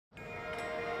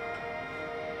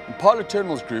Impala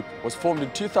Terminals Group was formed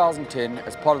in 2010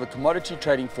 as part of the commodity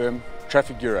trading firm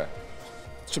Trafigura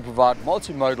to provide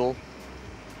multimodal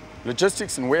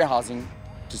logistics and warehousing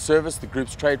to service the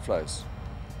group's trade flows.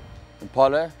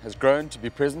 Impala has grown to be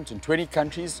present in 20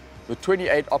 countries with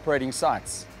 28 operating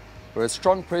sites, with a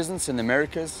strong presence in the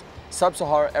Americas,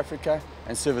 Sub-Saharan Africa,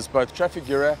 and service both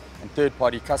Trafigura and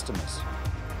third-party customers.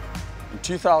 In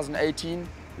 2018,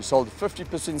 we sold a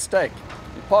 50% stake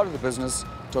in part of the business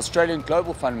to Australian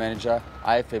global fund manager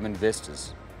IFM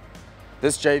Investors.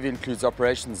 This JV includes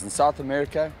operations in South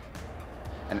America,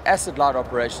 an asset-light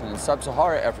operation in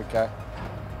Sub-Saharan Africa,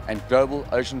 and global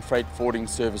ocean freight forwarding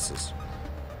services.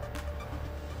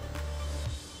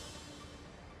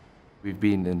 We've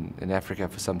been in Africa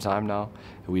for some time now.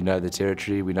 We know the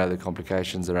territory, we know the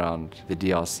complications around the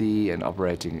DRC and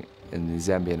operating in the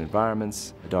Zambian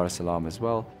environments, Dar es Salaam as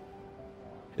well.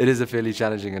 It is a fairly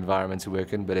challenging environment to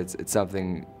work in, but it's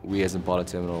something we as Impala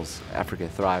Terminals Africa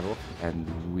thrive on,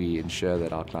 and we ensure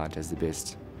that our client has the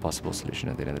best possible solution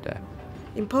at the end of the day.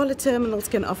 Impala Terminals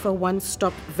can offer a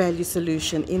one-stop value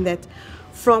solution in that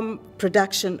from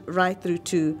production right through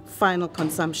to final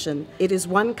consumption. It is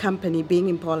one company, being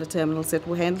Impala Terminals, that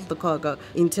will handle the cargo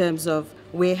in terms of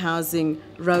warehousing,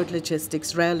 road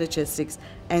logistics, rail logistics,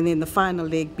 and then the final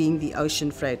leg being the ocean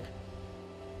freight.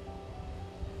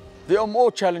 There are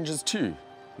more challenges too.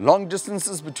 Long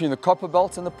distances between the copper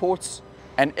belt and the ports,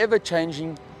 and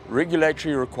ever-changing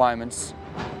regulatory requirements,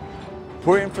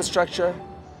 poor infrastructure,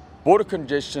 border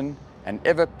congestion, and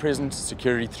ever-present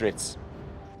security threats.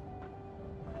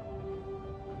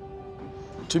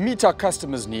 To meet our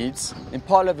customers' needs,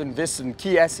 Impala have invested in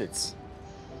key assets.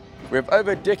 We have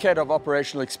over a decade of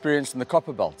operational experience in the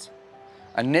copper belt,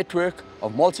 a network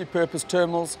of multi-purpose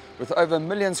terminals with over 1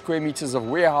 million square meters of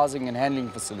warehousing and handling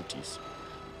facilities.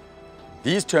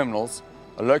 These terminals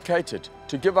are located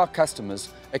to give our customers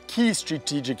a key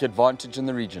strategic advantage in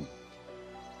the region.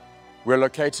 We're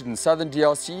located in southern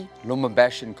DRC,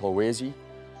 Lubumbashi and Kolwezi,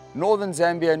 northern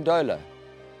Zambia and Ndola,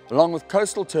 along with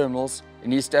coastal terminals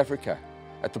in East Africa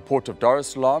at the port of Dar es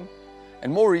Salaam,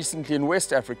 and more recently in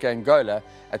West Africa, Angola,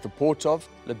 at the port of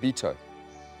Lobito.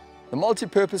 The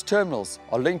multi-purpose terminals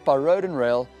are linked by road and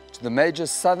rail to the major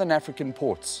southern African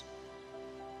ports,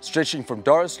 stretching from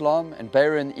Dar es Salaam and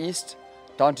Beira in the east,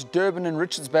 down to Durban and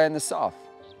Richards Bay in the south,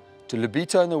 to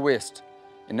Lobito in the west,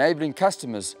 enabling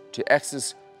customers to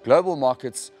access global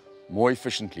markets more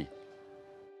efficiently.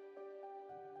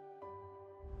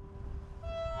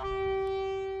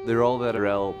 The role that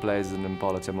rail plays in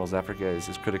Impala Terminals Africa is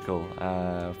critical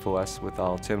for us with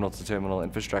our terminal-to-terminal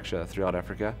infrastructure throughout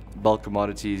Africa. Bulk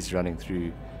commodities running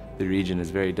through the region is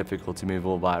very difficult to move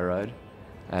all by road,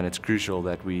 and it's crucial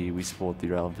that we support the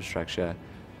rail infrastructure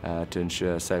to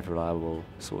ensure a safe, reliable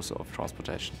source of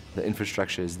transportation. The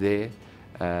infrastructure is there.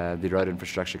 The road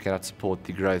infrastructure cannot support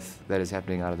the growth that is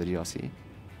happening out of the DRC.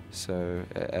 So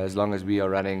as long as we are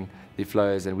running the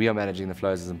flows and we are managing the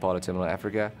flows as Impala Terminal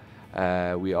Africa,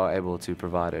 we are able to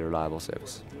provide a reliable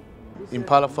service.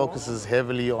 Impala focuses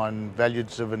heavily on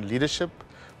value-driven leadership,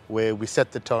 where we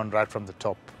set the tone right from the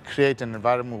top. Create an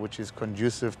environment which is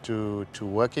conducive to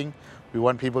working. We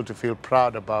want people to feel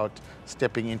proud about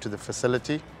stepping into the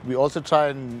facility. We also try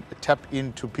and tap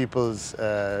into people's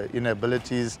inner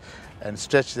abilities and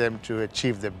stretch them to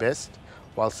achieve their best,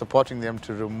 while supporting them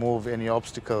to remove any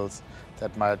obstacles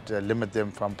that might limit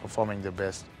them from performing their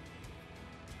best.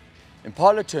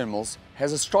 Impala Terminals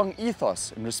has a strong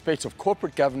ethos in respect of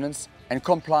corporate governance and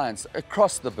compliance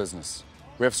across the business.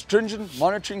 We have stringent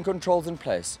monitoring controls in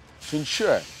place to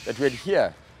ensure that we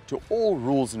adhere to all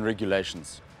rules and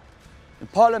regulations.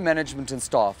 Impala management and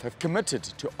staff have committed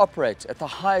to operate at the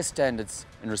highest standards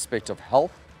in respect of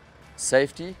health,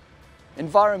 safety,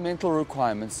 environmental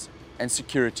requirements and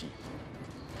security.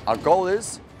 Our goal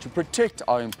is to protect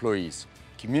our employees,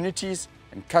 communities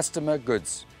and customer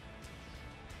goods.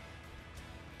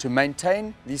 To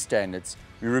maintain these standards,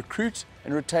 we recruit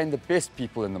and retain the best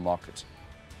people in the market.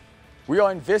 We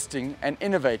are investing and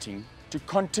innovating to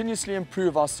continuously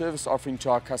improve our service offering to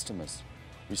our customers.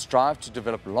 We strive to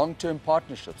develop long-term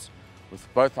partnerships with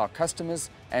both our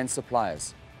customers and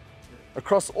suppliers.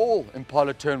 Across all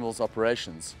Impala Terminals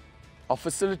operations, our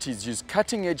facilities use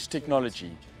cutting-edge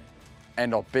technology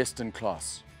and are best in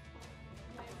class.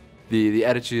 The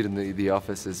attitude in the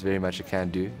office is very much a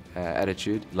can-do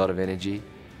attitude, a lot of energy.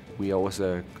 We are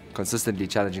also consistently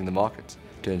challenging the market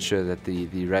to ensure that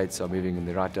the rates are moving in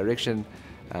the right direction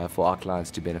for our clients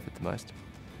to benefit the most.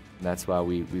 And that's why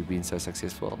we've been so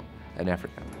successful in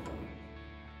Africa.